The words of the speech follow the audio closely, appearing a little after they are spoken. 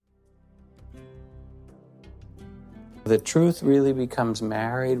The truth really becomes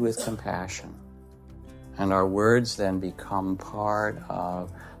married with compassion, and our words then become part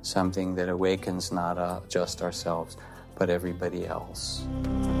of something that awakens not just ourselves, but everybody else.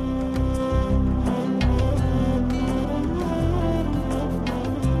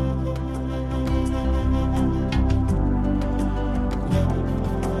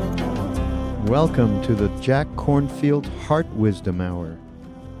 Welcome to the Jack Kornfield Heart Wisdom Hour.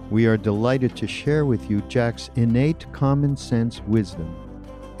 We are delighted to share with you Jack's innate common sense wisdom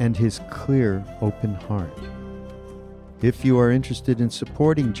and his clear, open heart. If you are interested in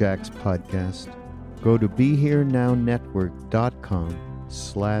supporting Jack's podcast, go to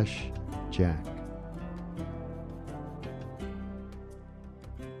BeHereNowNetwork.com/Jack.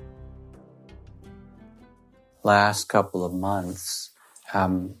 Last couple of months,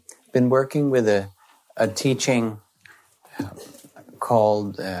 been working with a teaching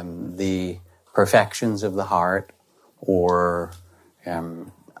called the Perfections of the Heart, or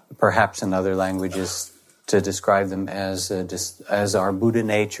perhaps in other languages to describe them as our Buddha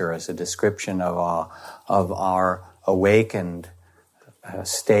nature, as a description of our awakened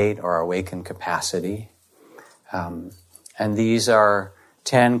state or awakened capacity. And these are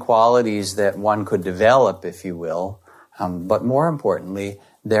 10 qualities that one could develop, if you will, but more importantly,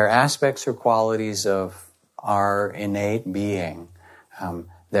 they're aspects or qualities of our innate being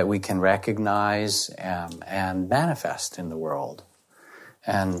that we can recognize and manifest in the world.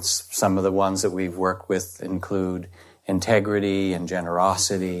 And some of the ones that we've worked with include integrity and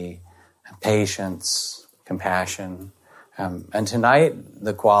generosity, and patience, compassion. And tonight,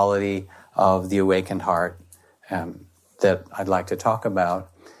 the quality of the awakened heart that I'd like to talk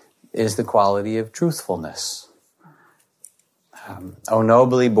about is the quality of truthfulness. O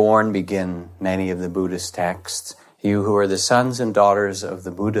nobly born, begin many of the Buddhist texts. You who are the sons and daughters of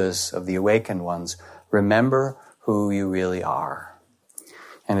the Buddhas, of the awakened ones, remember who you really are.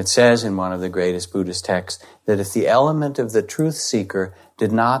 And it says in one of the greatest Buddhist texts that if the element of the truth seeker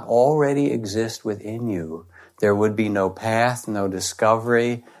did not already exist within you, there would be no path, no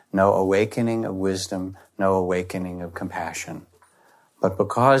discovery, no awakening of wisdom, no awakening of compassion. But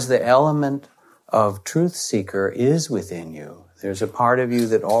because the element of truth seeker is within you, there's a part of you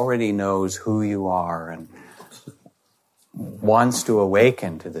that already knows who you are and wants to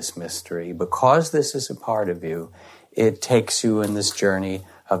awaken to this mystery. Because this is a part of you, it takes you in this journey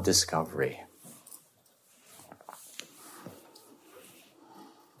of discovery.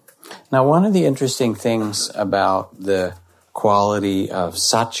 Now, one of the interesting things about the quality of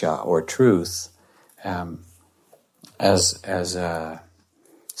satya, or truth, as a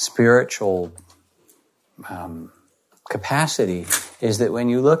spiritual capacity, is that when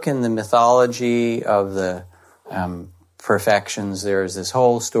you look in the mythology of the perfections, there's this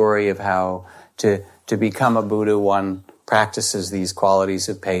whole story of how to become a Buddha, one practices these qualities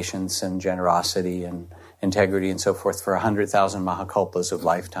of patience and generosity and integrity and so forth for 100,000 mahakalpas of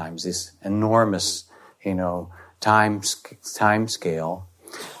lifetimes, this enormous, time scale.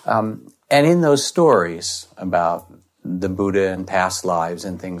 And in those stories about the Buddha and past lives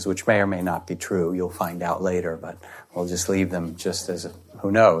and things which may or may not be true, you'll find out later, but we'll just leave them just as a,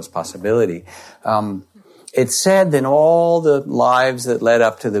 who knows, possibility. It's said that all the lives that led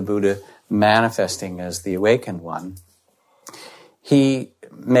up to the Buddha manifesting as the awakened one, he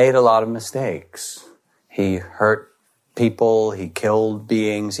made a lot of mistakes. He hurt people, he killed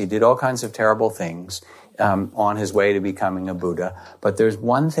beings, he did all kinds of terrible things on his way to becoming a Buddha. But there's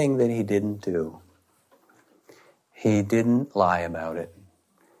one thing that he didn't do. He didn't lie about it.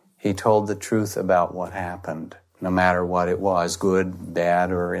 He told the truth about what happened, no matter what it was, good,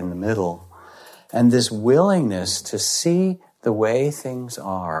 bad, or in the middle. And this willingness to see the way things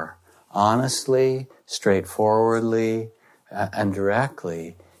are, honestly, straightforwardly, and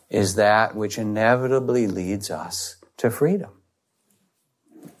directly, is that which inevitably leads us to freedom.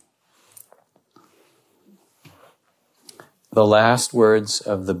 The last words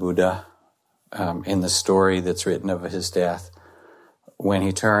of the Buddha in the story that's written of his death, when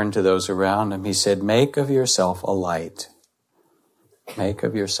he turned to those around him, he said, "Make of yourself a light. Make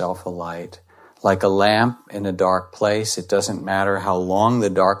of yourself a light. Like a lamp in a dark place, it doesn't matter how long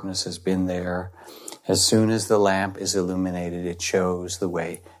the darkness has been there. As soon as the lamp is illuminated, it shows the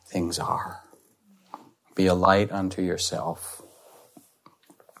way things are. Be a light unto yourself."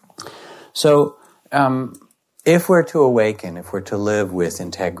 So, if we're to awaken, if we're to live with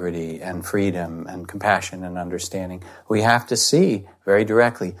integrity and freedom and compassion and understanding, we have to see very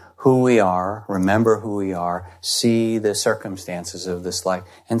directly who we are, remember who we are, see the circumstances of this life,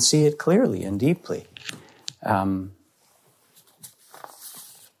 and see it clearly and deeply.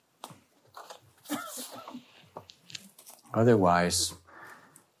 Otherwise,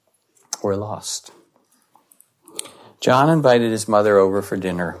 we're lost. John invited his mother over for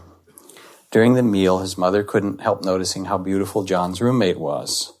dinner. During the meal, his mother couldn't help noticing how beautiful John's roommate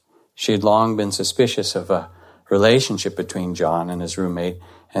was. She had long been suspicious of a relationship between John and his roommate,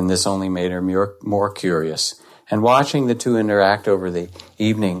 and this only made her more curious. And watching the two interact over the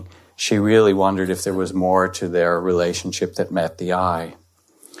evening, she really wondered if there was more to their relationship that met the eye.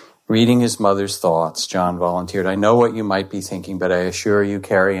 Reading his mother's thoughts, John volunteered, "I know what you might be thinking, but I assure you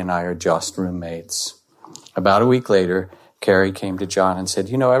Carrie and I are just roommates." About a week later, Carrie came to John and said,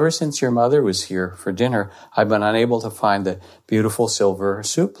 "Ever since your mother was here for dinner, I've been unable to find the beautiful silver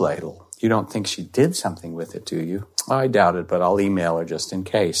soup ladle. You don't think she did something with it, do you?" "I doubt it, but I'll email her just in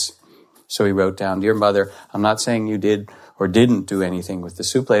case." So he wrote down, "Dear Mother, I'm not saying you did or didn't do anything with the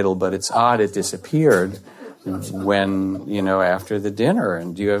soup ladle, but it's odd it disappeared when, after the dinner.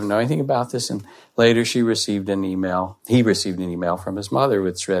 And do you know anything about this?" And later he received an email from his mother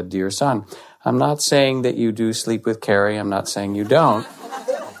which read, "Dear son, I'm not saying that you do sleep with Carrie. I'm not saying you don't.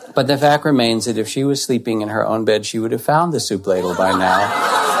 But the fact remains that if she was sleeping in her own bed, she would have found the soup ladle by now.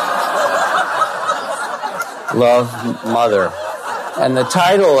 Love, Mother." And the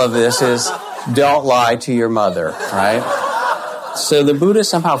title of this is "Don't Lie to Your Mother," right? So the Buddha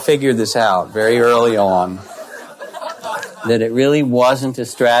somehow figured this out very early on, that it really wasn't a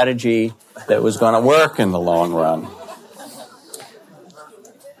strategy that was going to work in the long run.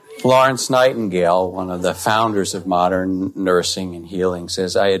 Florence Nightingale, one of the founders of modern nursing and healing,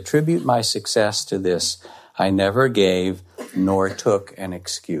 says, "I attribute my success to this. I never gave nor took an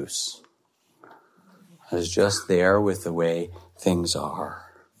excuse. I was just there with the way things are."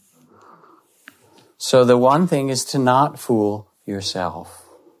 So the one thing is to not fool yourself.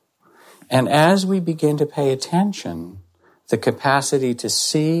 And as we begin to pay attention, the capacity to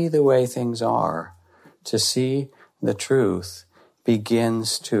see the way things are, to see the truth,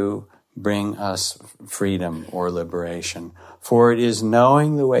 begins to bring us freedom or liberation. For it is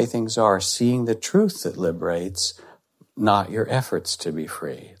knowing the way things are, seeing the truth that liberates, not your efforts to be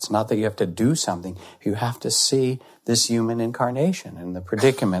free. It's not that you have to do something. You have to see this human incarnation and the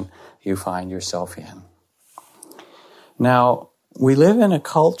predicament you find yourself in. Now, we live in a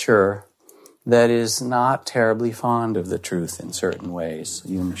culture that is not terribly fond of the truth in certain ways.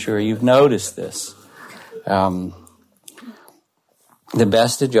 I'm sure you've noticed this. The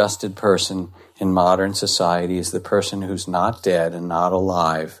best adjusted person in modern society is the person who's not dead and not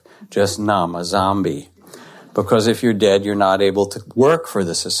alive, just numb, a zombie. Because if you're dead, you're not able to work for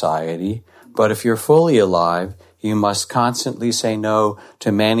the society. But if you're fully alive, you must constantly say no to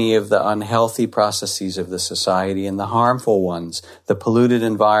many of the unhealthy processes of the society and the harmful ones, the polluted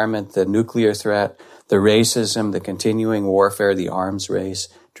environment, the nuclear threat, the racism, the continuing warfare, the arms race,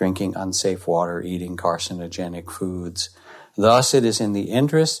 drinking unsafe water, eating carcinogenic foods. Thus, it is in the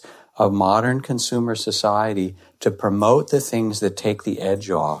interest of modern consumer society to promote the things that take the edge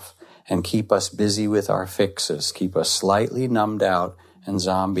off and keep us busy with our fixes, keep us slightly numbed out and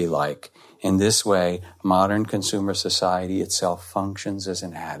zombie-like. In this way, modern consumer society itself functions as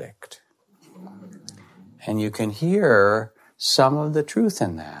an addict. And you can hear some of the truth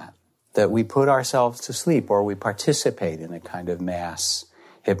in that we put ourselves to sleep or we participate in a kind of mass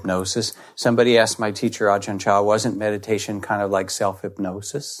hypnosis. Somebody asked my teacher, Ajahn Chah, wasn't meditation kind of like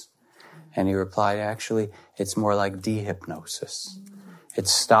self-hypnosis? And he replied, actually, it's more like dehypnosis.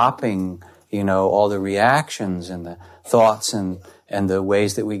 It's stopping, all the reactions and the thoughts and the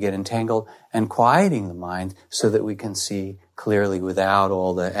ways that we get entangled and quieting the mind so that we can see clearly without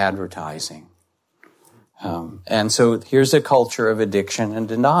all the advertising. And so here's a culture of addiction and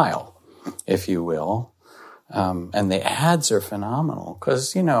denial, if you will. And the ads are phenomenal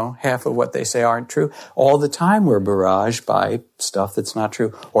because, half of what they say aren't true. All the time we're barraged by stuff that's not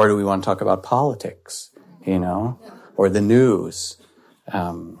true. Or do we want to talk about politics, or the news?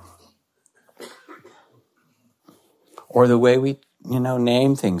 Or the way we,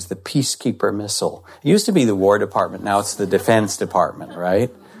 name things, the peacekeeper missile. It used to be the War Department. Now it's the Defense Department, right?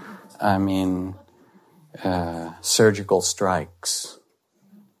 Surgical strikes.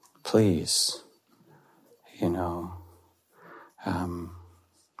 Please.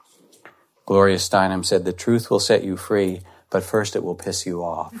 Gloria Steinem said, "The truth will set you free, but first it will piss you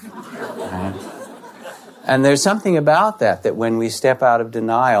off." Right? And there's something about that when we step out of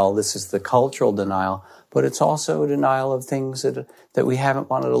denial, this is the cultural denial, but it's also a denial of things that we haven't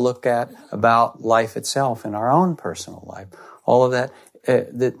wanted to look at about life itself in our own personal life. All of that,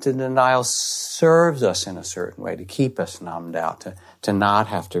 the denial serves us in a certain way to keep us numbed out, to not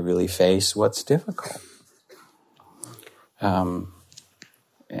have to really face what's difficult.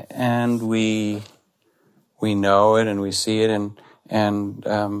 And we're we know it and we see it, and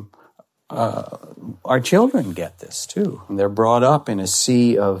our children get this too. And they're brought up in a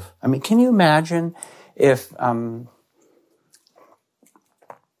sea of, I mean, can you imagine if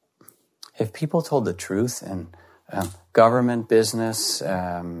people told the truth in government, business,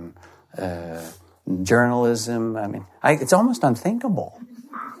 journalism? I mean, it's almost unthinkable.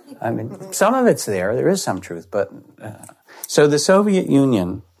 I mean, some of it's there. There is some truth, but so the Soviet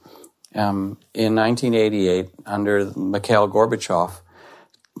Union in 1988 under Mikhail Gorbachev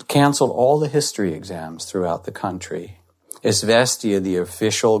canceled all the history exams throughout the country. Izvestia, the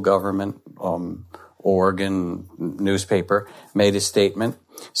official government organ newspaper, made a statement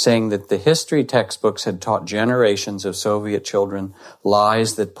saying that the history textbooks had taught generations of Soviet children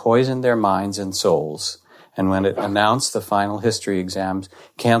lies that poisoned their minds and souls. And when it announced the final history exams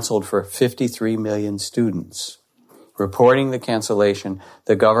canceled for 53 million students. Reporting the cancellation,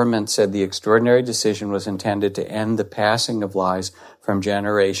 the government said the extraordinary decision was intended to end the passing of lies from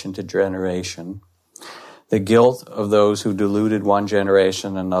generation to generation. The guilt of those who deluded one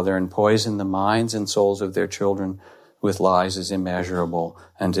generation another and poisoned the minds and souls of their children with lies is immeasurable.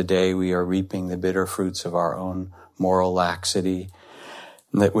 And today we are reaping the bitter fruits of our own moral laxity,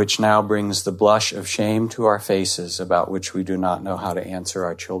 which now brings the blush of shame to our faces, about which we do not know how to answer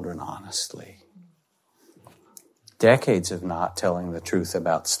our children honestly. Decades of not telling the truth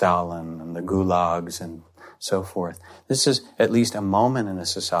about Stalin and the gulags and so forth. This is at least a moment in a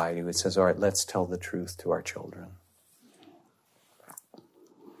society which says, all right, let's tell the truth to our children.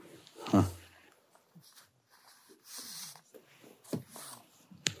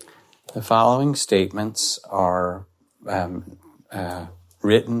 The following statements are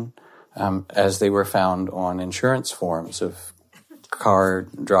written as they were found on insurance forms of car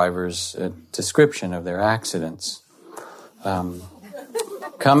drivers' description of their accidents.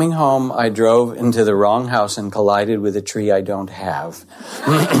 Coming home, I drove into the wrong house and collided with a tree I don't have.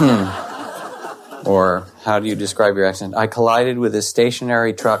 Or, how do you describe your accident? I collided with a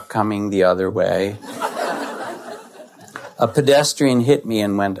stationary truck coming the other way. A pedestrian hit me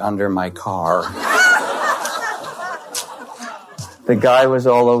and went under my car. The guy was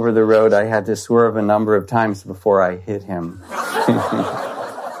all over the road. I had to swerve a number of times before I hit him.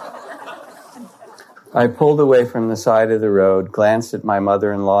 I pulled away from the side of the road, glanced at my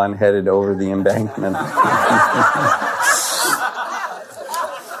mother-in-law, and headed over the embankment.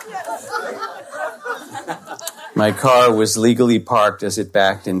 My car was legally parked as it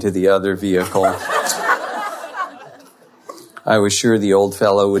backed into the other vehicle. I was sure the old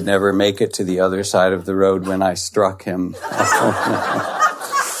fellow would never make it to the other side of the road when I struck him.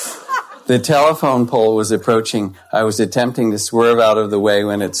 The telephone pole was approaching. I was attempting to swerve out of the way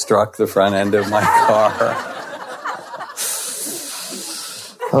when it struck the front end of my car.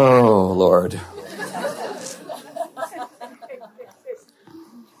 Oh, Lord.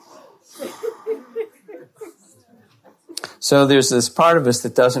 So there's this part of us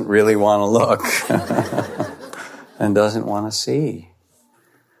that doesn't really want to look and doesn't want to see.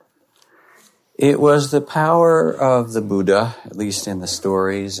 It was the power of the Buddha, at least in the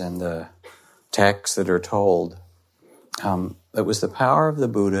stories and the texts that are told, it was the power of the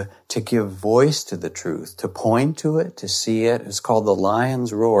Buddha to give voice to the truth, to point to it, to see it. It's called the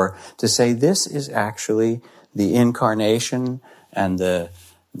lion's roar, to say this is actually the incarnation and the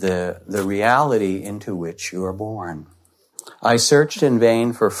reality into which you are born. I searched in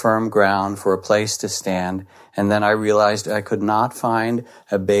vain for firm ground, for a place to stand, and then I realized I could not find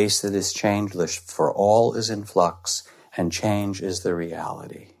a base that is changeless, for all is in flux, and change is the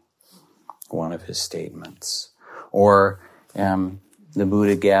reality. One of his statements. Or the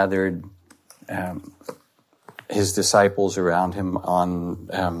Buddha gathered his disciples around him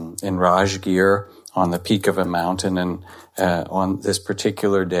in Rajgir, on the peak of a mountain, and on this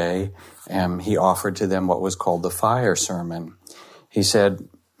particular day, he offered to them what was called the fire sermon. He said,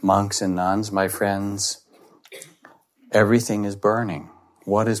 monks and nuns, my friends, everything is burning.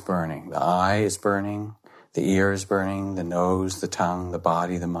 What is burning? The eye is burning, the ear is burning, the nose, the tongue, the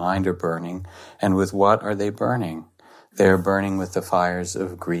body, the mind are burning. And with what are they burning? They are burning with the fires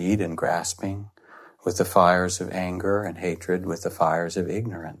of greed and grasping, with the fires of anger and hatred, with the fires of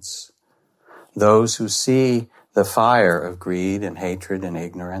ignorance. Those who see the fire of greed and hatred and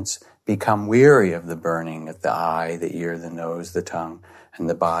ignorance become weary of the burning at the eye, the ear, the nose, the tongue, and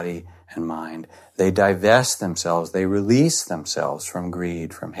the body and mind. They divest themselves, they release themselves from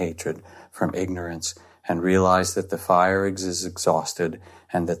greed, from hatred, from ignorance, and realize that the fire is exhausted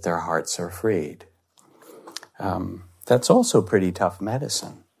and that their hearts are freed. That's also pretty tough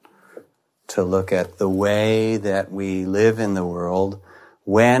medicine, to look at the way that we live in the world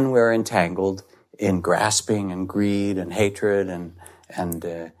when we're entangled in grasping and greed and hatred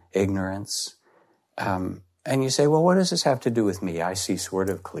and ignorance. And you say, well, what does this have to do with me? I see sort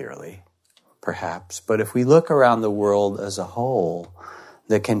of clearly, perhaps. But if we look around the world as a whole,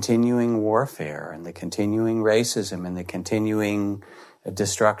 the continuing warfare and the continuing racism and the continuing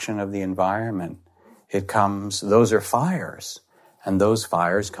destruction of the environment, those are fires. And those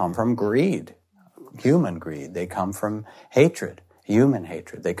fires come from greed, human greed. They come from hatred, human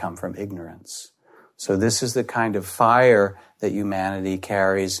hatred. They come from ignorance. So this is the kind of fire that humanity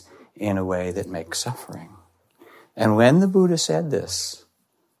carries in a way that makes suffering. And when the Buddha said this,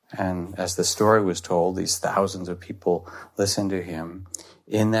 and as the story was told, these thousands of people listened to him,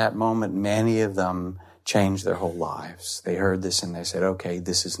 in that moment, many of them changed their whole lives. They heard this and they said, okay,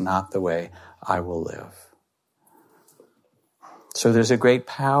 this is not the way I will live. So there's a great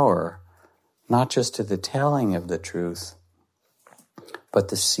power, not just to the telling of the truth, but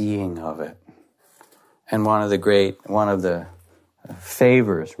the seeing of it. And one of the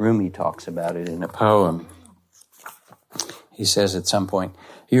favors, Rumi talks about it in a poem. He says at some point,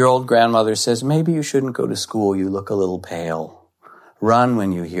 your old grandmother says, maybe you shouldn't go to school, you look a little pale. Run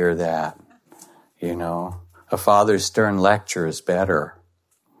when you hear that. A father's stern lecture is better.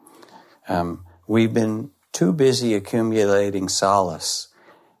 We've been too busy accumulating solace.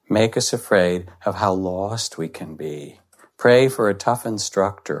 Make us afraid of how lost we can be. Pray for a tough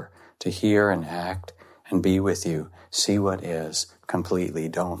instructor to hear and act and be with you. See what is. Completely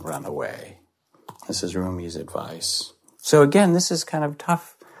don't run away. This is Rumi's advice. So again, this is kind of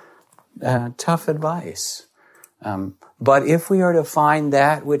tough advice. But if we are to find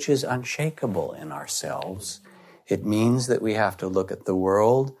that which is unshakable in ourselves, it means that we have to look at the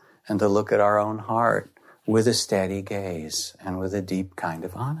world and to look at our own heart with a steady gaze and with a deep kind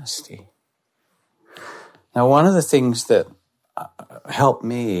of honesty. Now, one of the things that helped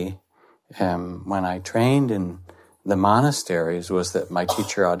me when I trained in the monasteries was that my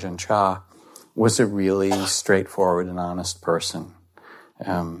teacher, Ajahn Chah, was a really straightforward and honest person.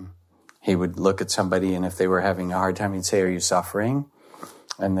 He would look at somebody, and if they were having a hard time, he'd say, are you suffering?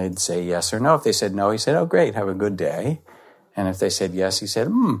 And they'd say yes or no. If they said no, he said, oh, great, have a good day. And if they said yes, he said,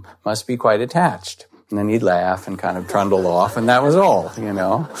 must be quite attached. And then he'd laugh and kind of trundle off, and that was all,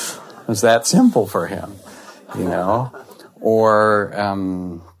 It was that simple for him, Or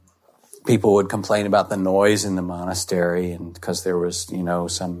people would complain about the noise in the monastery, and because there was,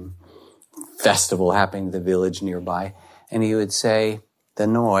 some festival happening in the village nearby. And he would say, the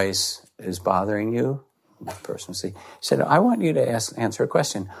noise is bothering you? The person would say, he said, I want you to answer a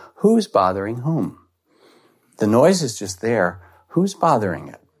question. Who's bothering whom? The noise is just there. Who's bothering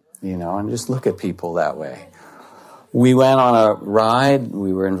it? And just look at people that way. We went on a ride.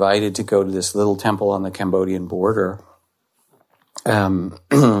 We were invited to go to this little temple on the Cambodian border. And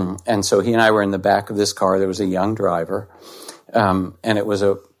so he and I were in the back of this car. There was a young driver. And it was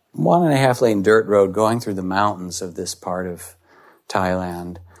a 1.5 lane dirt road going through the mountains of this part of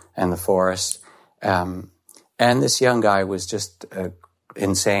Thailand and the forest. And this young guy was just an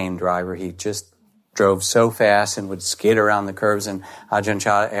insane driver. He just drove so fast and would skid around the curves, and Ajahn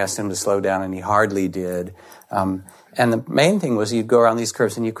Chah asked him to slow down, and he hardly did. And the main thing was he'd go around these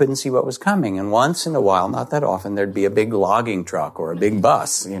curves and you couldn't see what was coming. And once in a while, not that often, there'd be a big logging truck or a big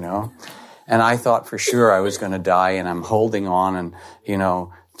bus, And I thought for sure I was going to die, and I'm holding on and,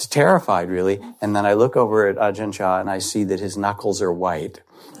 terrified really. And then I look over at Ajahn Chah and I see that his knuckles are white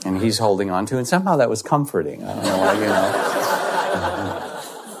and he's holding on to, and somehow that was comforting. I don't know why,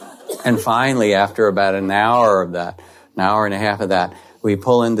 And finally, after about an hour and a half of that, we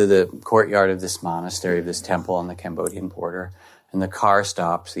pull into the courtyard of this monastery, of this temple on the Cambodian border, and the car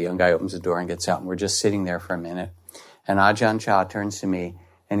stops. The young guy opens the door and gets out, and we're just sitting there for a minute. And Ajahn Chah turns to me,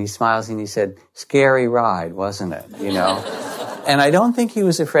 and he smiles, and he said, scary ride, wasn't it? And I don't think he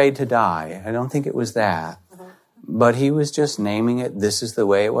was afraid to die. I don't think it was that. But he was just naming it. This is the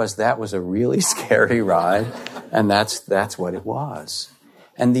way it was. That was a really scary ride, and that's what it was.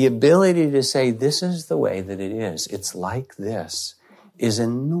 And the ability to say, this is the way that it is, it's like this, is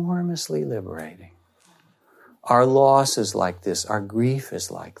enormously liberating. Our loss is like this. Our grief is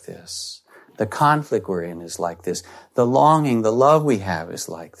like this. The conflict we're in is like this. The longing, the love we have is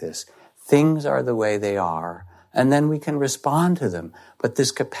like this. Things are the way they are, and then we can respond to them. But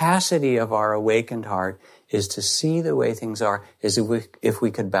this capacity of our awakened heart is to see the way things are, as if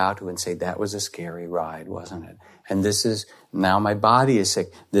we could bow to and say, that was a scary ride, wasn't it? And this is, now my body is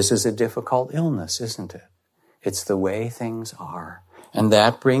sick. This is a difficult illness, isn't it? It's the way things are. And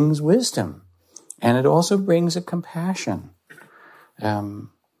that brings wisdom. And it also brings a compassion.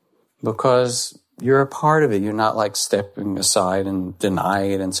 Because you're a part of it. You're not like stepping aside and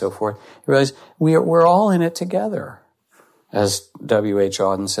denying it and so forth. You realize we're all in it together. As W.H.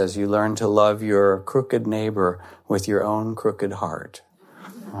 Auden says, you learn to love your crooked neighbor with your own crooked heart.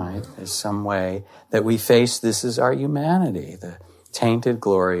 Right? There's some way that we face this is our humanity, the tainted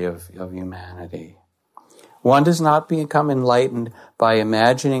glory of humanity. One does not become enlightened by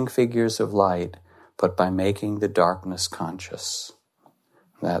imagining figures of light, but by making the darkness conscious.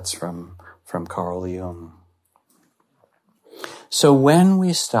 That's from Carl Jung. So when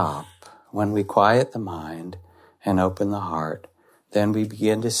we stop, when we quiet the mind and open the heart, then we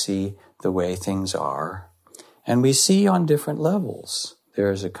begin to see the way things are. And we see on different levels.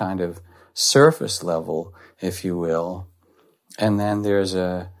 There's a kind of surface level, if you will, and then there's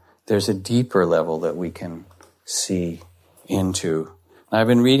a deeper level that we can see into. And I've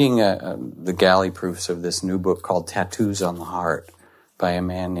been reading the galley proofs of this new book called Tattoos on the Heart by a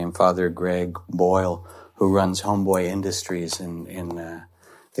man named Father Greg Boyle, who runs Homeboy Industries in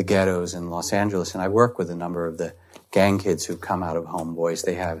the ghettos in Los Angeles. And I work with a number of the gang kids who come out of Homeboys.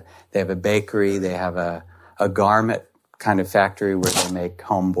 They have a bakery, they have a garment kind of factory where they make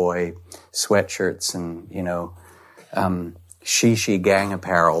homeboy sweatshirts and, shishi gang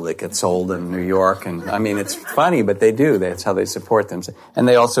apparel that gets sold in New York. And I mean, it's funny, but they do. That's how they support them. And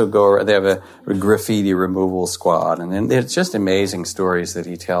they also they have a graffiti removal squad. And it's just amazing stories that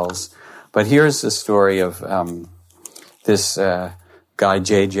he tells. But here's the story of this guy,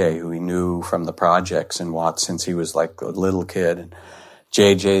 JJ, who he knew from the projects in Watts since he was like a little kid. And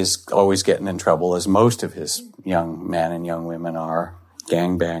JJ's always getting in trouble, as most of his young men and young women are,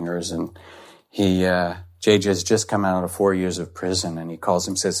 gangbangers. And JJ's just come out of 4 years of prison, and he calls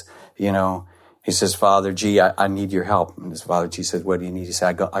him, says, he says, Father G, I need your help. And his Father G says, what do you need? He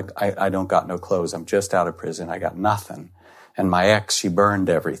said, I don't got no clothes. I'm just out of prison. I got nothing. And my ex, she burned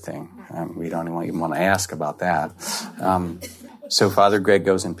everything. We don't even want to ask about that. So Father Greg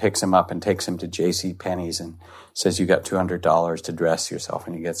goes and picks him up and takes him to J.C. Penney's and says, you got $200 to dress yourself.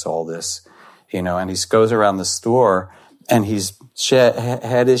 And he gets all this, and he goes around the store and he's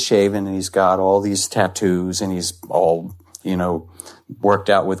head is shaven and he's got all these tattoos and he's all, worked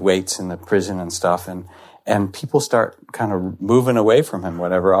out with weights in the prison and stuff. And people start kind of moving away from him,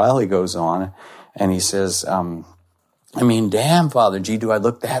 whatever aisle he goes on. And he says, damn, Father G, do I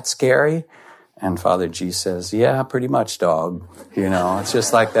look that scary? And Father G says, yeah, pretty much, dog. It's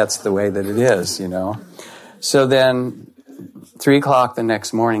just like that's the way that it is, So then 3:00 the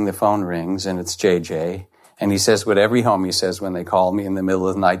next morning, the phone rings and it's JJ. And he says what every homie says when they call me in the middle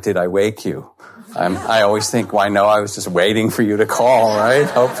of the night, did I wake you? I always think, why no, I was just waiting for you to call, right?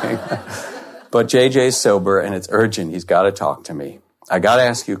 Hoping. But JJ's sober and it's urgent. He's got to talk to me. I got to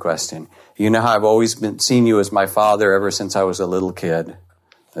ask you a question. You know how I've always seen you as my father ever since I was a little kid?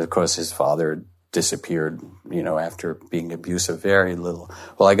 Of course, his father disappeared, after being abusive very little.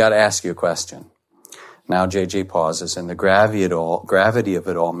 Well, I got to ask you a question. Now JJ pauses, and the gravity of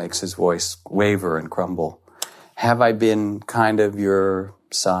it all makes his voice waver and crumble. Have I been kind of your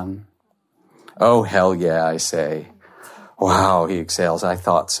son? Oh, hell yeah, I say. Wow, he exhales, I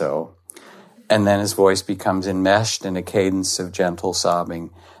thought so. And then his voice becomes enmeshed in a cadence of gentle sobbing.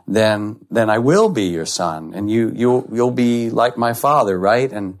 Then I will be your son, and you'll be like my father,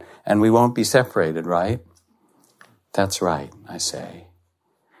 right? And we won't be separated, right? That's right, I say.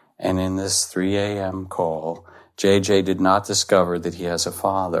 And in this 3 a.m. call, JJ did not discover that he has a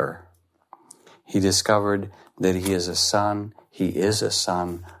father. He discovered that he is a son. He is a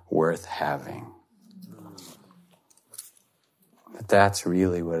son worth having. But that's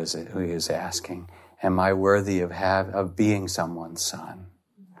really what he is asking. Am I worthy of being someone's son?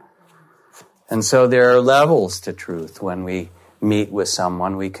 And so there are levels to truth. When we meet with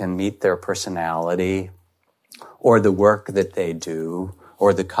someone, we can meet their personality or the work that they do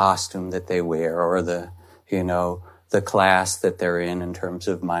or the costume that they wear or the class that they're in terms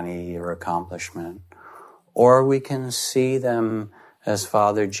of money or accomplishment. Or we can see them as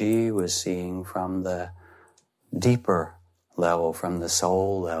Father G was seeing from the deeper level, from the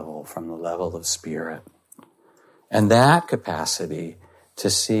soul level, from the level of spirit. And that capacity to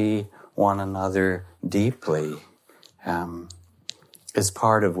see one another deeply is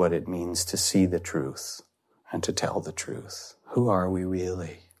part of what it means to see the truth and to tell the truth. Who are we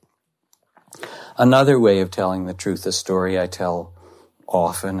really? Another way of telling the truth, a story I tell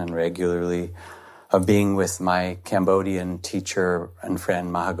often and regularly, of being with my Cambodian teacher and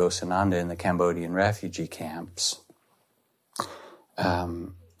friend Mahagosananda in the Cambodian refugee camps.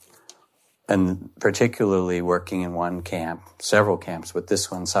 And particularly working in one camp, several camps, but this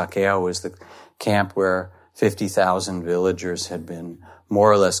one, Sakeo, was the camp where 50,000 villagers had been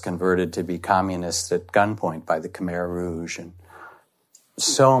more or less converted to be communists at gunpoint by the Khmer Rouge, and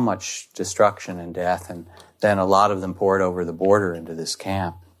so much destruction and death, and then a lot of them poured over the border into this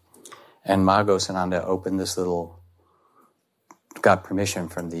camp. And Ma Ghosananda got permission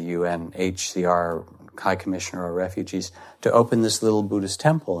from the UNHCR High Commissioner of Refugees to open this little Buddhist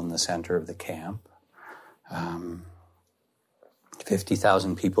temple in the center of the camp.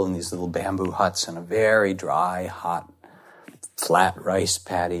 50,000 people in these little bamboo huts in a very dry, hot, flat rice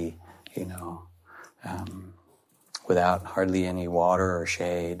paddy, without hardly any water or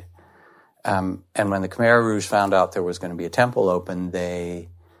shade. And when the Khmer Rouge found out there was going to be a temple open, they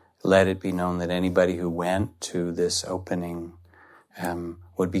let it be known that anybody who went to this opening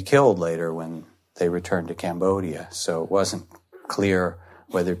would be killed later when they returned to Cambodia. So it wasn't clear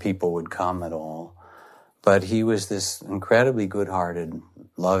whether people would come at all. But he was this incredibly good-hearted,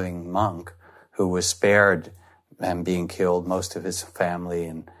 loving monk who was spared being killed. Most of his family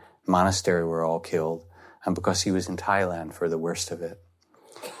and monastery were all killed, and because he was in Thailand for the worst of it.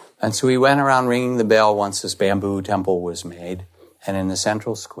 And so he went around ringing the bell once this bamboo temple was made, and in the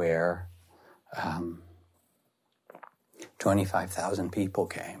central square, 25,000 people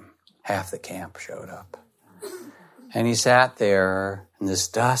came. Half the camp showed up. And he sat there in this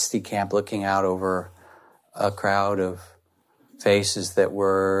dusty camp looking out over a crowd of faces that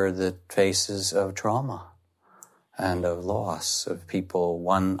were the faces of trauma and of loss, of people,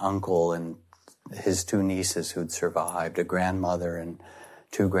 one uncle and his two nieces who'd survived, a grandmother and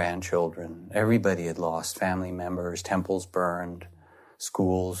two grandchildren. Everybody had lost family members, temples burned,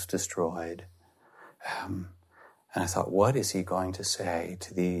 schools destroyed. And I thought, what is he going to say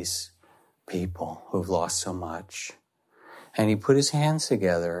to these people who've lost so much? And he put his hands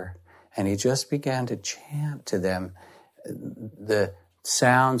together and he just began to chant to them the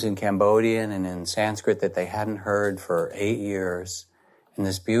sounds in Cambodian and in Sanskrit that they hadn't heard for 8 years, in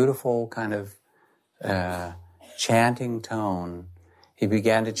this beautiful kind of chanting tone. He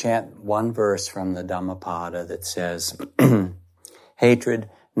began to chant one verse from the Dhammapada that says, hatred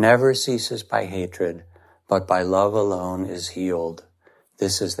never ceases by hatred, but by love alone is healed.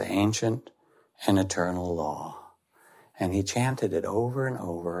 This is the ancient and eternal law. And he chanted it over and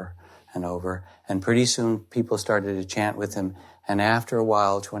over and over, and pretty soon people started to chant with him, and after a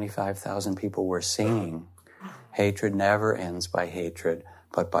while 25,000 people were singing, hatred never ends by hatred,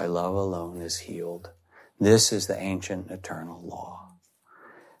 but by love alone is healed. This is the ancient eternal law.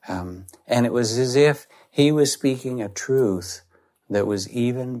 And it was as if he was speaking a truth that was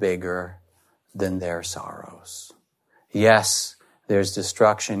even bigger than their sorrows. Yes, there's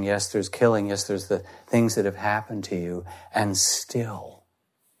destruction. Yes, there's killing. Yes, there's the things that have happened to you. And still,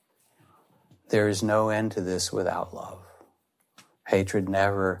 there is no end to this without love. Hatred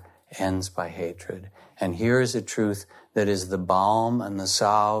never ends by hatred. And here is a truth that is the balm and the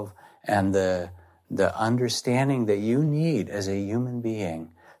salve and the understanding that you need as a human being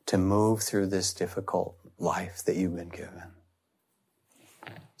to move through this difficult life that you've been given.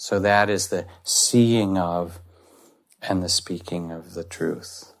 So that is the seeing of and the speaking of the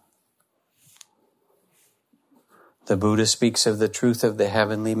truth. The Buddha speaks of the truth of the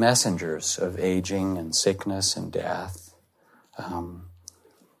heavenly messengers, of aging and sickness and death.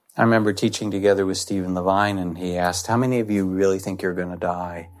 I remember teaching together with Stephen Levine, and he asked, how many of you really think you're going to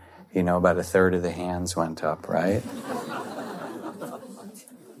die? About a third of the hands went up, right?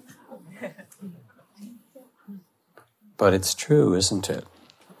 But it's true, isn't it?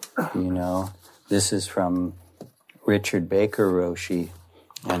 This is from Richard Baker Roshi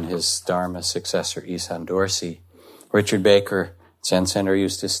and his Dharma successor, Isan Dorsey. Richard Baker, Zen Center,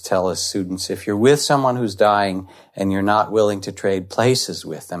 used to tell his students, if you're with someone who's dying and you're not willing to trade places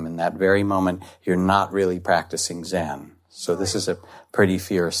with them in that very moment, you're not really practicing Zen. So this is a pretty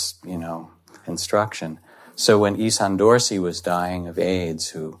fierce, instruction. So when Isan Dorsey was dying of AIDS,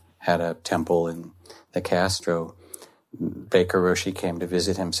 who had a temple in the Castro, Baker Roshi came to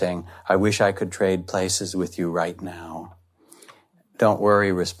visit him saying, I wish I could trade places with you right now. Don't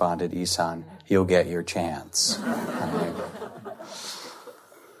worry, responded Isan, you'll get your chance.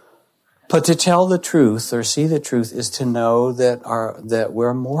 But to tell the truth or see the truth is to know that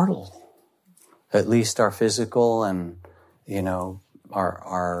we're mortal. At least our physical and,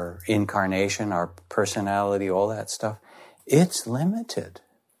 our incarnation, our personality, all that stuff, it's limited.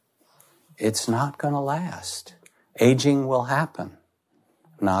 It's not going to last. Aging will happen.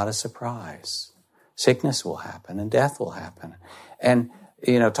 Not a surprise. Sickness will happen and death will happen. And,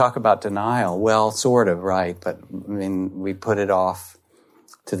 talk about denial. Well, sort of, right. But, we put it off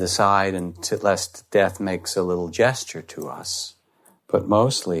to the side lest death makes a little gesture to us. But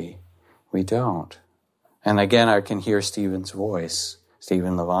mostly, we don't. And again, I can hear Stephen's voice,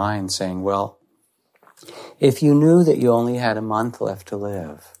 Stephen Levine, saying, well, if you knew that you only had a month left to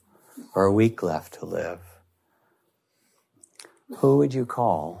live, or a week left to live, who would you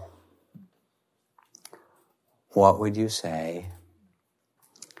call? What would you say?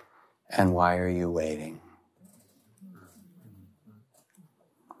 And why are you waiting?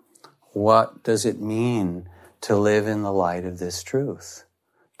 What does it mean to live in the light of this truth?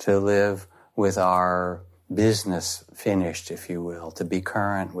 To live with our business finished, if you will, to be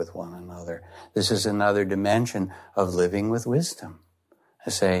current with one another. This is another dimension of living with wisdom.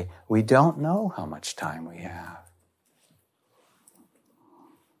 To say, we don't know how much time we have.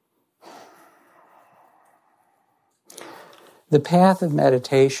 The path of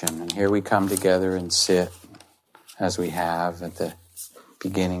meditation, and here we come together and sit, as we have at the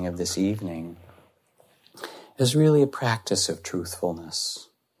beginning of this evening, is really a practice of truthfulness.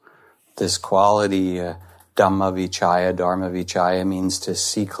 This quality, Dhamma vichaya means to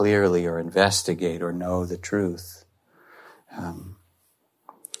see clearly or investigate or know the truth.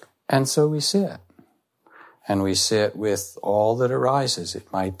 And so we sit. And we sit with all that arises.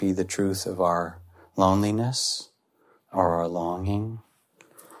 It might be the truth of our loneliness or our longing.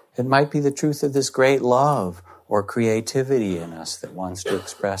 It might be the truth of this great love or creativity in us that wants to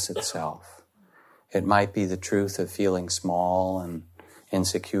express itself. It might be the truth of feeling small and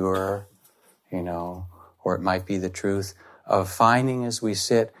insecure, or it might be the truth of finding as we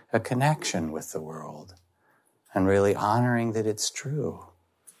sit a connection with the world and really honoring that it's true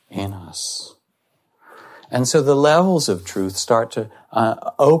in us. And so the levels of truth start to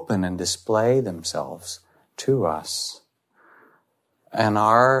open and display themselves to us. And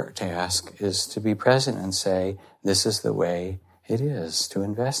our task is to be present and say, this is the way it is, to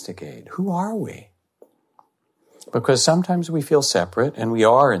investigate. Who are we? Because sometimes we feel separate, and we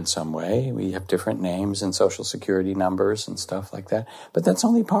are in some way. We have different names and social security numbers and stuff like that. But that's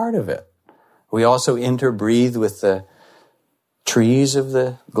only part of it. We also interbreathe with the trees of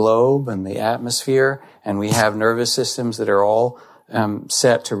the globe and the atmosphere, and we have nervous systems that are all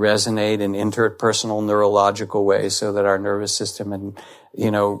set to resonate in interpersonal neurological ways, so that our nervous system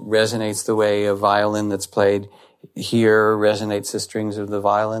resonates the way a violin that's played here resonates the strings of the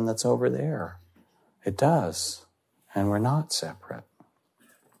violin that's over there. It does. And we're not separate.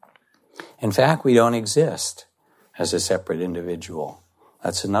 In fact, we don't exist as a separate individual.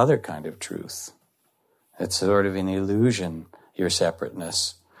 That's another kind of truth. It's sort of an illusion, your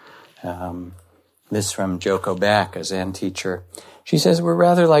separateness. This from Joko Beck, a Zen teacher. She says, we're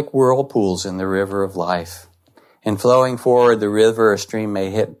rather like whirlpools in the river of life. In flowing forward, the river or stream may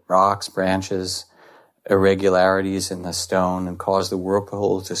hit rocks, branches, irregularities in the stone and cause the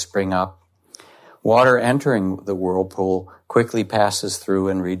whirlpool to spring up. Water entering the whirlpool quickly passes through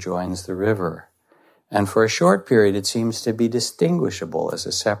and rejoins the river. And for a short period, it seems to be distinguishable as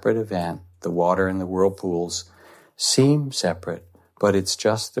a separate event. The water and the whirlpools seem separate, but it's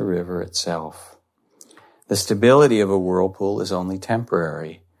just the river itself. The stability of a whirlpool is only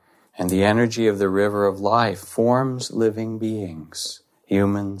temporary, and the energy of the river of life forms living beings,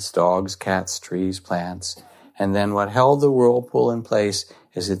 humans, dogs, cats, trees, plants, and then what held the whirlpool in place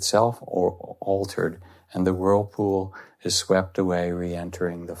is itself altered, and the whirlpool is swept away,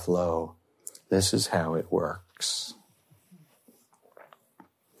 re-entering the flow. This is how it works.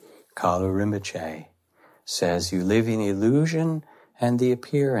 Kalu Rinpoche says, you live in illusion and the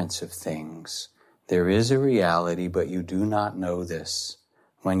appearance of things. There is a reality, but you do not know this.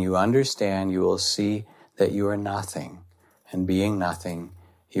 When you understand, you will see that you are nothing, and being nothing,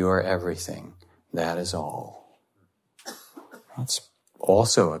 you are everything. That is all. That's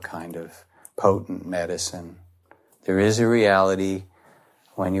also a kind of potent medicine. There is a reality.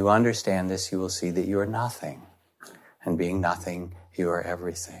 When you understand this, you will see that you are nothing. And being nothing, you are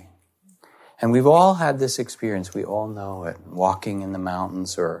everything. And we've all had this experience. We all know it. Walking in the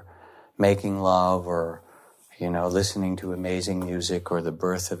mountains or making love or, listening to amazing music or the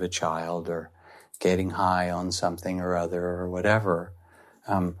birth of a child or getting high on something or other or whatever.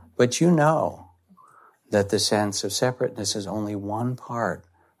 But you know that the sense of separateness is only one part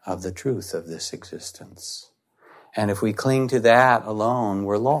of the truth of this existence. And if we cling to that alone,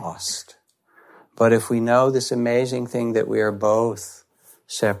 we're lost. But if we know this amazing thing that we are both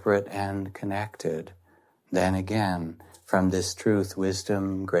separate and connected, then again, from this truth,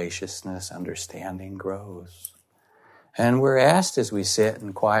 wisdom, graciousness, understanding grows. And we're asked as we sit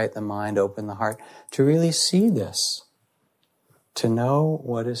and quiet the mind, open the heart, to really see this, to know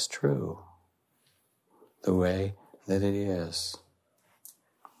what is true, the way that it is.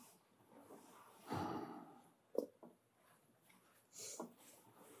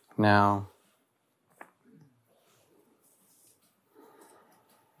 Now,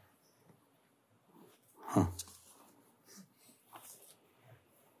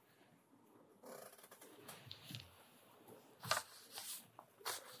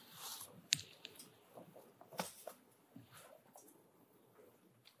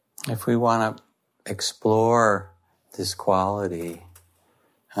 If we want to explore this quality,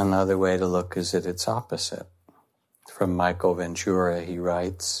 another way to look is at its opposite. From Michael Ventura, he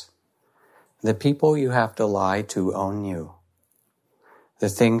writes, "The people you have to lie to own you. The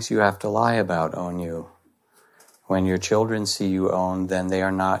things you have to lie about own you. When your children see you owned, then they are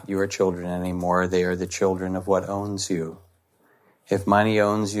not your children anymore. They are the children of what owns you. If money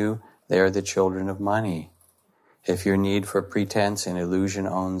owns you, they are the children of money. If your need for pretense and illusion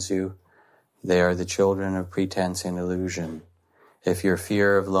owns you, they are the children of pretense and illusion. If your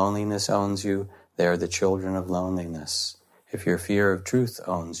fear of loneliness owns you, they are the children of loneliness. If your fear of truth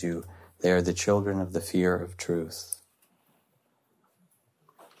owns you, they are the children of the fear of truth."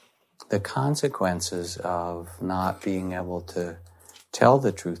 The consequences of not being able to tell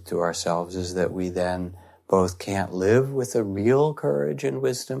the truth to ourselves is that we then both can't live with the real courage and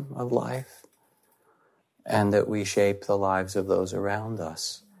wisdom of life, and that we shape the lives of those around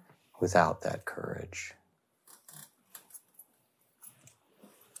us without that courage.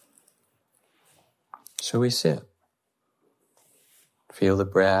 So we sit, feel the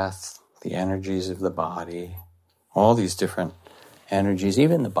breath, the energies of the body, all these different energies,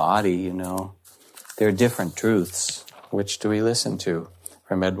 even the body, there are different truths. Which do we listen to?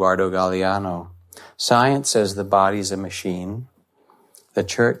 From Eduardo Galeano. Science says the body is a machine. The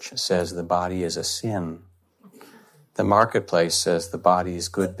church says the body is a sin. The marketplace says the body is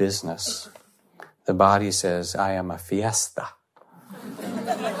good business. The body says, I am a fiesta.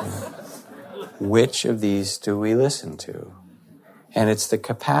 Which of these do we listen to? And it's the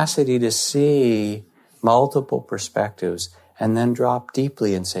capacity to see multiple perspectives and then drop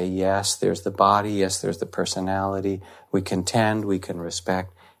deeply and say, yes, there's the body, yes, there's the personality. We can tend, we can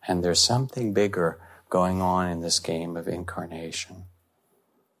respect, and there's something bigger going on in this game of incarnation.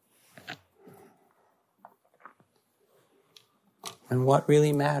 And what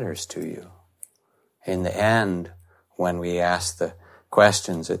really matters to you? In the end, when we ask the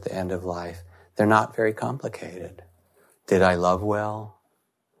questions at the end of life, they're not very complicated. Did I love well?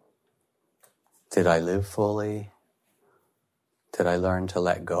 Did I live fully? Did I learn to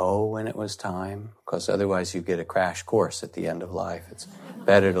let go when it was time? Because otherwise you get a crash course at the end of life. It's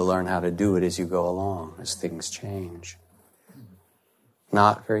better to learn how to do it as you go along, as things change.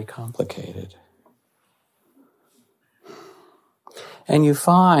 Not very complicated. And you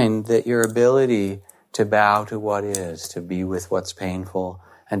find that your ability to bow to what is, to be with what's painful,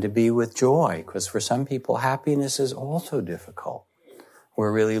 and to be with joy, because for some people happiness is also difficult.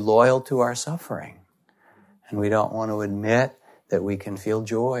 We're really loyal to our suffering, and we don't want to admit that we can feel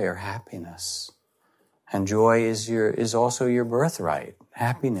joy or happiness. And joy is also your birthright.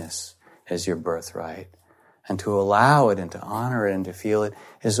 Happiness is your birthright. And to allow it and to honor it and to feel it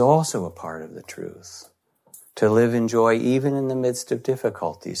is also a part of the truth. To live in joy even in the midst of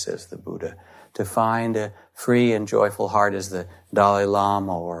difficulty, says the Buddha. To find a free and joyful heart as the Dalai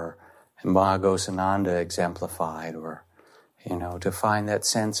Lama or Mahagosananda exemplified, or, to find that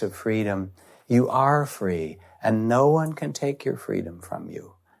sense of freedom. You are free, and no one can take your freedom from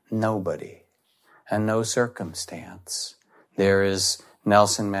you. Nobody. And no circumstance. There is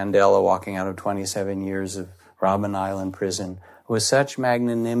Nelson Mandela walking out of 27 years of Robben Island prison with such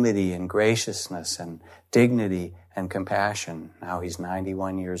magnanimity and graciousness and dignity and compassion. Now he's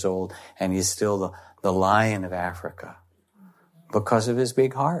 91 years old, and he's still the lion of Africa because of his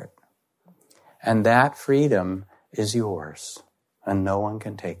big heart. And that freedom is yours, and no one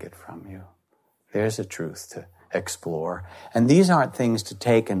can take it from you. There's a truth to explore. And these aren't things to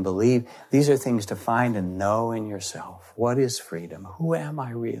take and believe. These are things to find and know in yourself. What is freedom? Who am I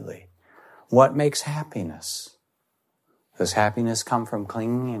really? What makes happiness? Does happiness come from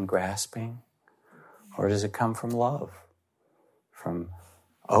clinging and grasping? Or does it come from love? From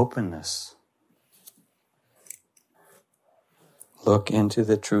openness? Look into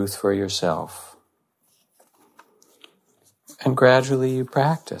the truth for yourself. And gradually you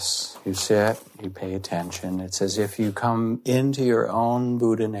practice. You sit, you pay attention. It's as if you come into your own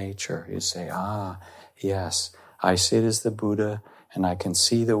Buddha nature. You say, yes, I sit as the Buddha and I can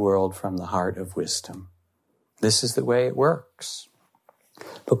see the world from the heart of wisdom. This is the way it works.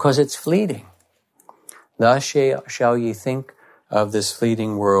 Because it's fleeting. Thus shall ye think of this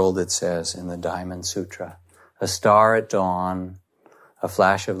fleeting world, it says in the Diamond Sutra. A star at dawn, a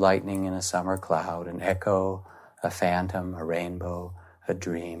flash of lightning in a summer cloud, an echo, a phantom, a rainbow, a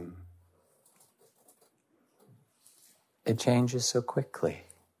dream. It changes so quickly.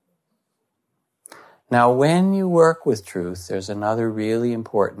 Now, when you work with truth, there's another really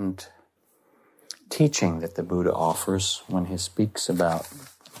important teaching that the Buddha offers when he speaks about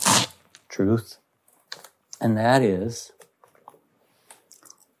truth, and that is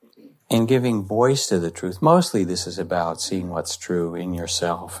in giving voice to the truth, mostly this is about seeing what's true in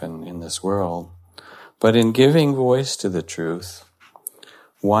yourself and in this world. But in giving voice to the truth,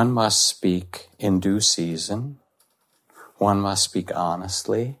 one must speak in due season. One must speak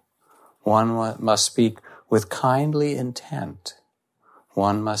honestly. One must speak with kindly intent.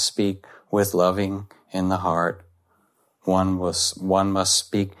 One must speak with loving in the heart. One must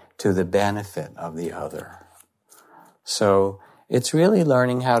speak to the benefit of the other. So it's really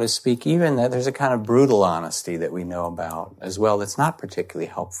learning how to speak, even that there's a kind of brutal honesty that we know about as well that's not particularly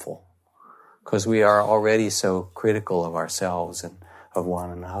helpful, because we are already so critical of ourselves and of one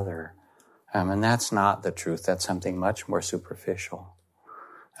another. And that's not the truth. That's something much more superficial.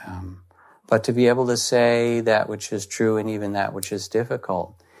 But to be able to say that which is true and even that which is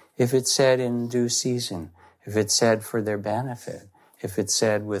difficult, if it's said in due season, if it's said for their benefit, if it's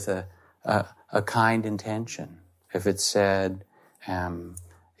said with a kind intention, if it's said, in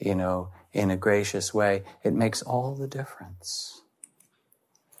a gracious way, it makes all the difference.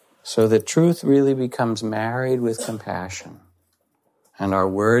 So the truth really becomes married with compassion. And our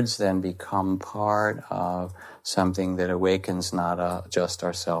words then become part of something that awakens not just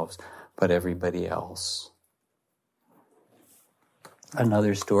ourselves, but everybody else.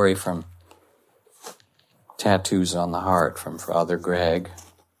 Another story from Tattoos on the Heart from Father Greg.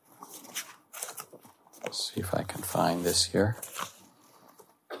 Let's see if I can find this here.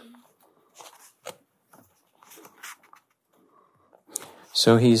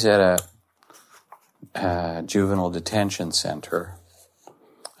 So he's at a juvenile detention center,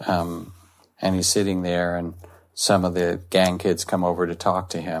 and he's sitting there, and some of the gang kids come over to talk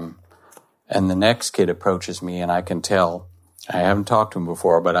to him. And the next kid approaches me, and I can tell, I haven't talked to him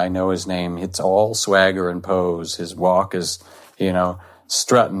before, but I know his name. It's all swagger and pose. His walk is,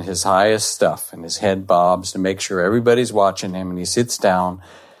 strutting his highest stuff, and his head bobs to make sure everybody's watching him, and he sits down.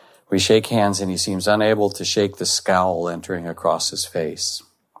 We shake hands, and he seems unable to shake the scowl entering across his face.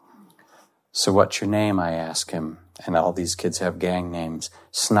 So what's your name, I ask him, and all these kids have gang names.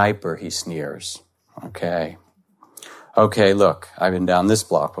 Sniper, he sneers. Okay, look, I've been down this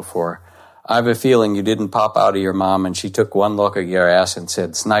block before. I have a feeling you didn't pop out of your mom and she took one look at your ass and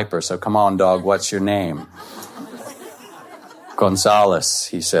said, Sniper, so come on, dog, what's your name? Gonzales,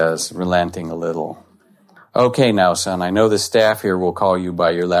 he says, relenting a little. Okay now, son, I know the staff here will call you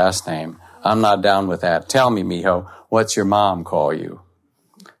by your last name. I'm not down with that. Tell me, mijo, what's your mom call you?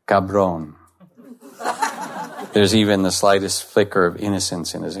 Cabron. There's even the slightest flicker of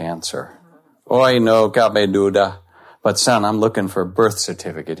innocence in his answer. Oy, no, cabe duda. But son, I'm looking for a birth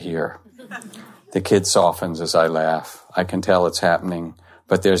certificate here. The kid softens as I laugh. I can tell it's happening,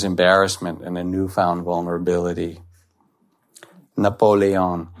 but there's embarrassment and a newfound vulnerability.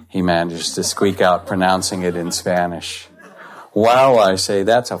 Napoleon, he manages to squeak out, pronouncing it in Spanish. Wow, I say,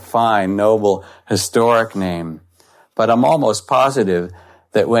 that's a fine, noble, historic name. But I'm almost positive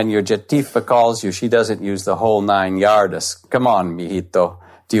that when your Jatifa calls you, she doesn't use the whole 9 yards. Come on, mijito.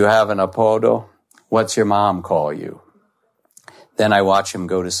 Do you have an apodo? What's your mom call you? Then I watch him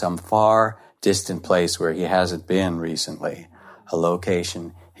go to some far, distant place where he hasn't been recently, a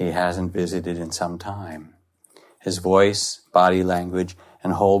location he hasn't visited in some time. His voice, body language,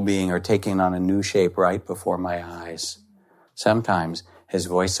 and whole being are taking on a new shape right before my eyes. Sometimes, his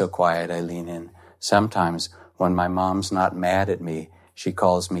voice so quiet I lean in. Sometimes, when my mom's not mad at me, she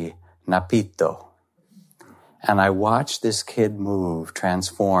calls me Napito. And I watch this kid move,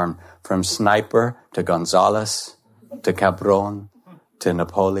 transform from Sniper to Gonzales, to Cabron, to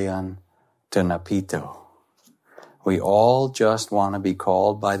Napoleon, to Napito. We all just want to be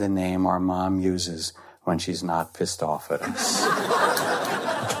called by the name our mom uses when she's not pissed off at us.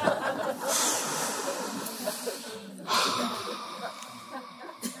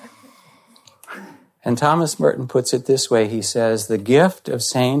 And Thomas Merton puts it this way. He says, the gift of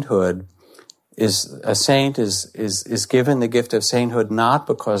sainthood is given the gift of sainthood not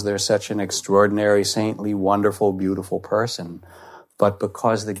because they're such an extraordinary, saintly, wonderful, beautiful person, but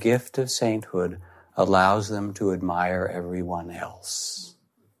because the gift of sainthood allows them to admire everyone else.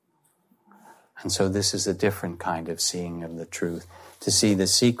 And so this is a different kind of seeing of the truth, to see the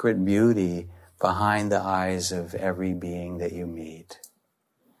secret beauty behind the eyes of every being that you meet.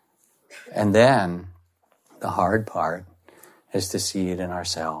 And then the hard part is to see it in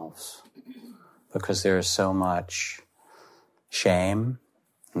ourselves, because there is so much shame,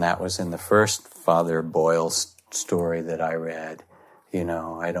 and that was in the first Father Boyle story that I read.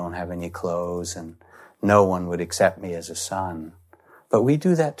 I don't have any clothes, and no one would accept me as a son. But we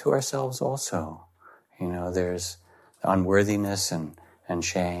do that to ourselves also. There's unworthiness and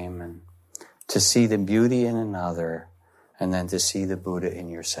shame, and to see the beauty in another, and then to see the Buddha in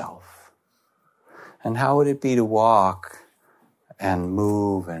yourself. And how would it be to walk and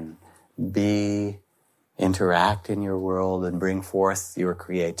move and interact in your world and bring forth your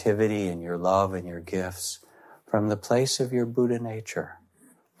creativity and your love and your gifts from the place of your Buddha nature,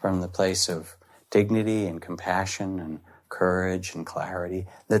 from the place of dignity and compassion and courage and clarity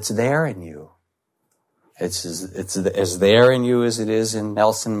that's there in you. It's as there in you as it is in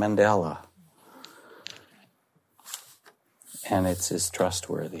Nelson Mandela. And it's as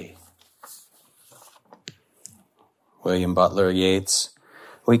trustworthy. William Butler Yeats,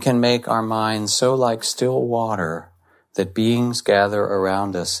 we can make our minds so like still water that beings gather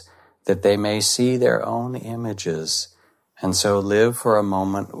around us that they may see their own images and so live for a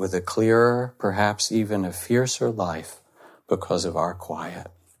moment with a clearer, perhaps even a fiercer life because of our quiet.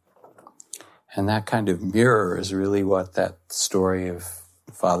 And that kind of mirror is really what that story of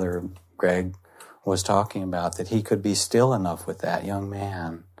Father Greg was talking about, that he could be still enough with that young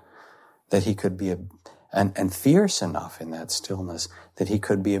man, that he could be and fierce enough in that stillness, that he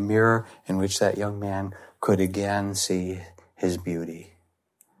could be a mirror in which that young man could again see his beauty.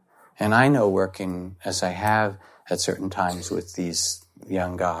 And I know, working as I have at certain times with these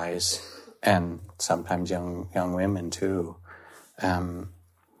young guys, and sometimes young women too,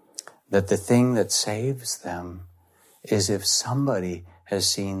 that the thing that saves them is if somebody has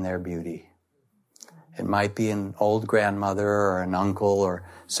seen their beauty. It might be an old grandmother or an uncle or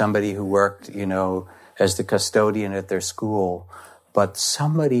somebody who worked, as the custodian at their school, but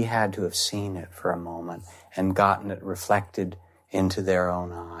somebody had to have seen it for a moment and gotten it reflected into their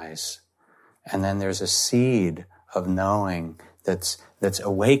own eyes. And then there's a seed of knowing that's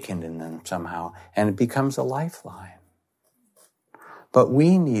awakened in them somehow, and it becomes a lifeline. But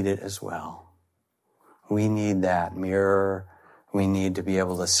we need it as well. We need that mirror. We need to be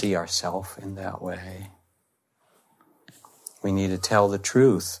able to see ourselves in that way. We need to tell the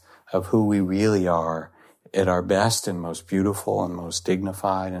truth of who we really are at our best and most beautiful and most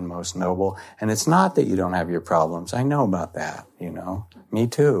dignified and most noble. And it's not that you don't have your problems. I know about that, Me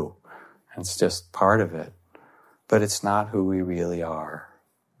too. It's just part of it. But it's not who we really are.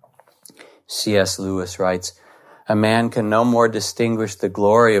 C.S. Lewis writes, a man can no more distinguish the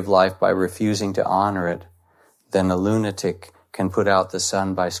glory of life by refusing to honor it than a lunatic can put out the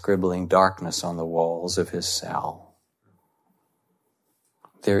sun by scribbling darkness on the walls of his cell.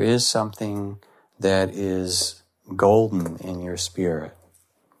 There is something that is golden in your spirit,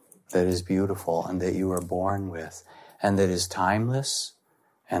 that is beautiful and that you are born with, and that is timeless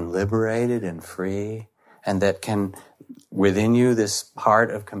and liberated and free, and that can, within you, this heart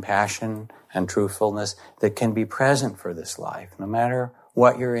of compassion and truthfulness that can be present for this life, no matter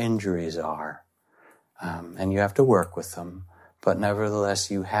what your injuries are. And you have to work with them, but nevertheless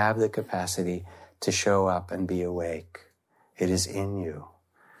you have the capacity to show up and be awake. It is in you.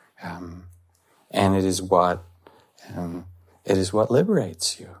 And it is what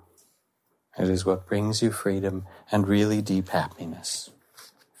liberates you. It is what brings you freedom and really deep happiness.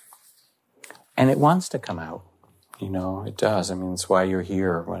 And it wants to come out. It does. It's why you're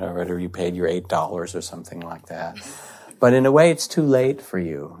here, or whatever, you paid your $8 or something like that. But in a way, it's too late for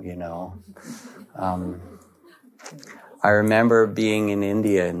you, I remember being in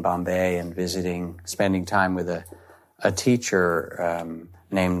India, in Bombay, and spending time with a teacher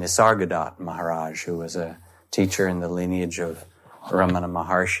named Nisargadatta Maharaj, who was a teacher in the lineage of Ramana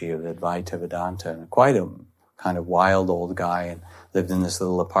Maharshi of Advaita Vedanta, and quite a kind of wild old guy, and lived in this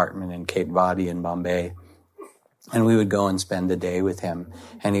little apartment in Ketwadi in Bombay. And we would go and spend the day with him.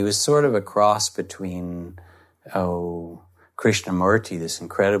 And he was sort of a cross between, Krishnamurti, this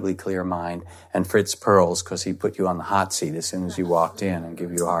incredibly clear mind, and Fritz Perls, because he put you on the hot seat as soon as you walked in and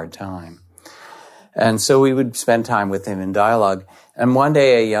give you a hard time. And so we would spend time with him in dialogue. And one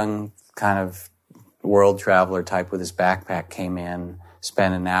day a young kind of world traveler type with his backpack came in,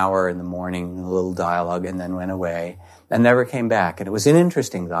 spent an hour in the morning, a little dialogue, and then went away and never came back. And it was an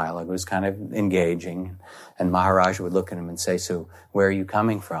interesting dialogue. It was kind of engaging. And Maharaj would look at him and say, so where are you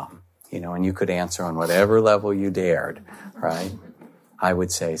coming from? And you could answer on whatever level you dared, right? I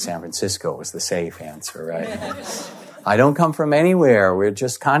would say San Francisco was the safe answer, right? I don't come from anywhere. We're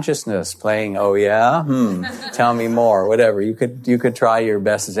just consciousness playing, oh yeah? Tell me more, whatever. You could try your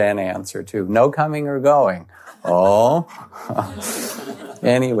best Zen answer too. No coming or going. Oh.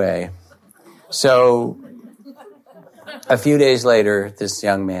 Anyway. So a few days later, this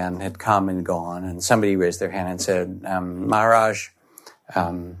young man had come and gone, and somebody raised their hand and said, Maharaj,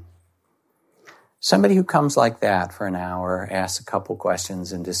 somebody who comes like that for an hour, asks a couple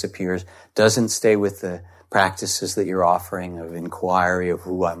questions and disappears, doesn't stay with the practices that you're offering of inquiry of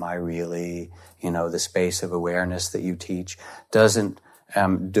who am I really, the space of awareness that you teach, doesn't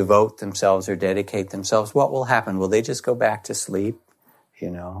devote themselves or dedicate themselves, what will happen? Will they just go back to sleep?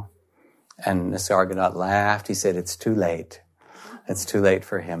 And Nisargadatta laughed. He said, it's too late. It's too late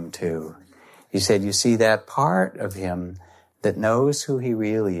for him too. He said, you see, that part of him that knows who he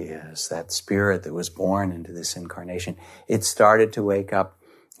really is, that spirit that was born into this incarnation, it started to wake up.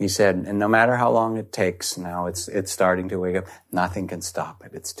 He said, and no matter how long it takes now, it's starting to wake up. Nothing can stop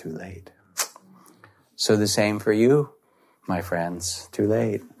it. It's too late. So the same for you, my friends. Too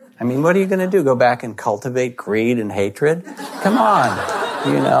late. I mean, what are you going to do? Go back and cultivate greed and hatred? Come on,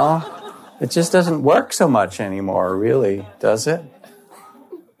 It just doesn't work so much anymore, really, does it?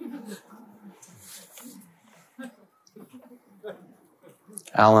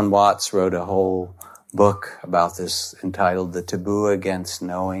 Alan Watts wrote a whole book about this entitled The Taboo Against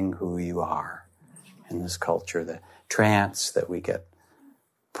Knowing Who You Are in this culture, the trance that we get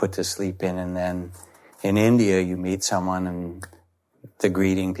put to sleep in. And then in India, you meet someone and the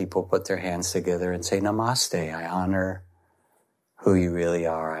greeting, people put their hands together and say, Namaste, I honor who you really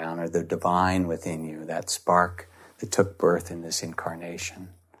are. I honor the divine within you, that spark that took birth in this incarnation.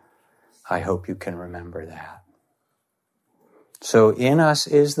 I hope you can remember that. So in us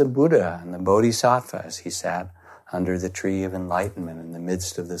is the Buddha and the Bodhisattva as he sat under the tree of enlightenment in the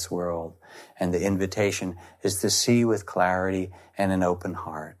midst of this world. And the invitation is to see with clarity and an open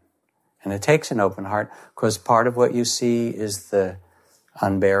heart. And it takes an open heart because part of what you see is the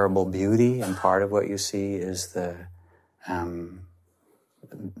unbearable beauty and part of what you see is the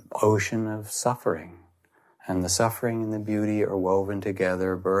ocean of suffering. And the suffering and the beauty are woven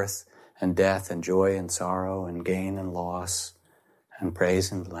together, birth and death and joy and sorrow and gain and loss and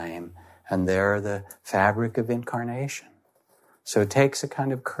praise and blame. And they're the fabric of incarnation. So it takes a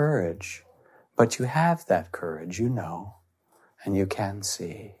kind of courage. But you have that courage, and you can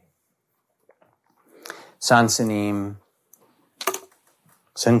see. Sansanim,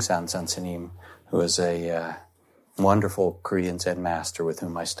 Seungsan Sansanim, who was a wonderful Korean Zen master with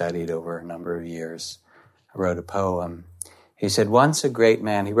whom I studied over a number of years, wrote a poem. He said, once a great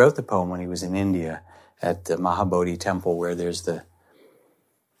man, he wrote the poem when he was in India at the Mahabodhi temple where there's the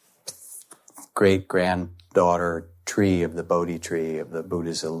great-granddaughter tree of the Bodhi tree of the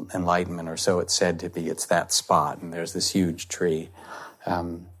Buddha's enlightenment, or so it's said to be. It's that spot, and there's this huge tree.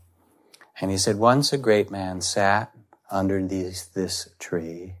 And he said, once a great man sat under this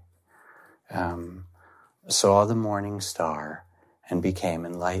tree, saw the morning star, and became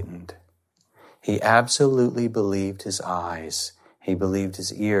enlightened. He absolutely believed his eyes. He believed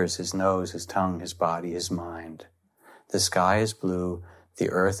his ears, his nose, his tongue, his body, his mind. The sky is blue, the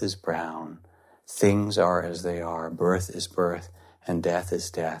earth is brown. Things are as they are, birth is birth, and death is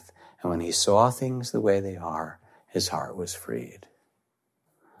death. And when he saw things the way they are, his heart was freed.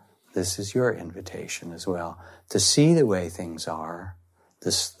 This is your invitation as well, to see the way things are,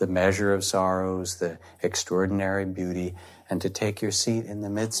 the measure of sorrows, the extraordinary beauty, and to take your seat in the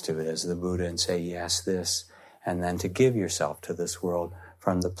midst of it as the Buddha and say, yes, this, and then to give yourself to this world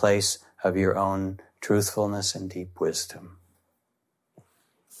from the place of your own truthfulness and deep wisdom.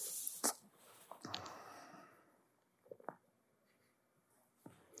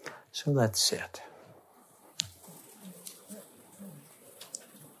 So let's sit.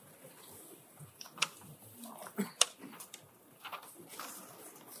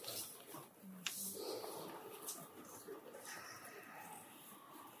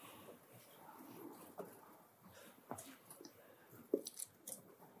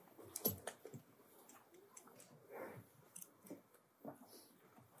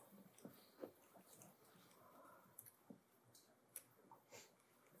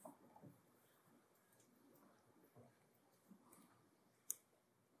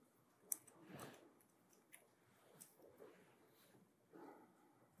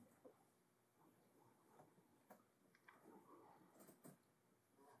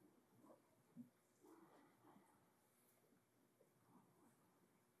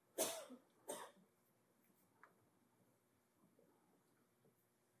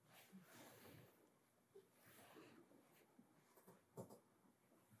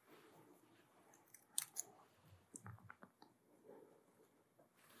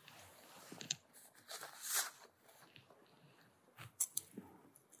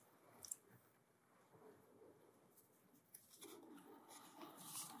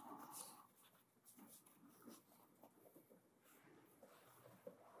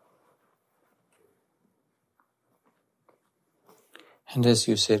 And as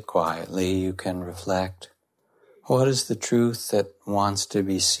you sit quietly, you can reflect, what is the truth that wants to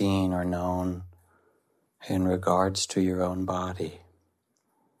be seen or known in regards to your own body?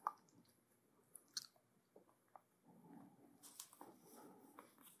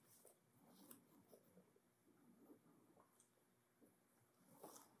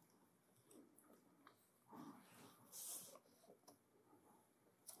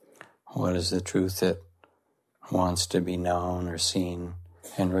 What is the truth that wants to be known or seen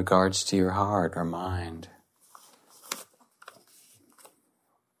in regards to your heart or mind?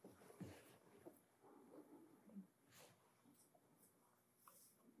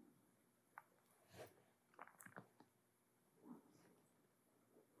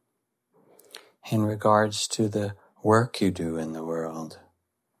 In regards to the work you do in the world.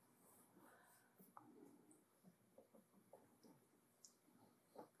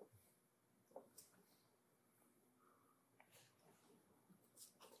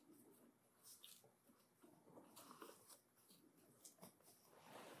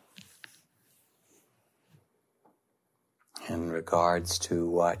 In regards to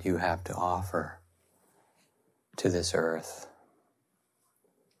what you have to offer to this earth.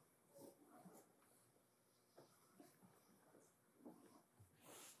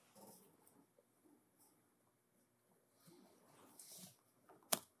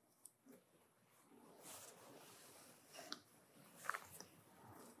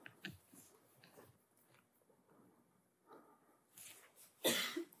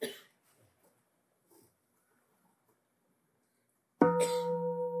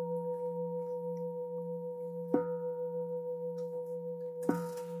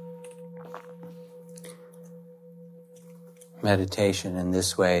 Meditation in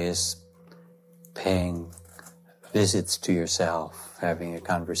this way is paying visits to yourself, having a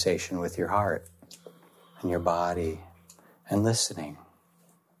conversation with your heart and your body, and listening.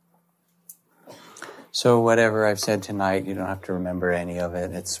 So whatever I've said tonight, you don't have to remember any of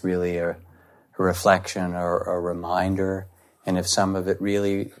it. It's really a reflection or a reminder. And if some of it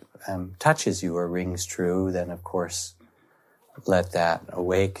really touches you or rings true, then of course let that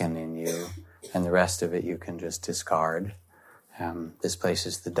awaken in you, and the rest of it you can just discard. This place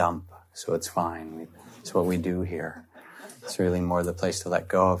is the dump, so it's fine. It's what we do here. It's really more the place to let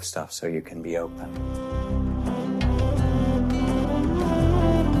go of stuff so you can be open.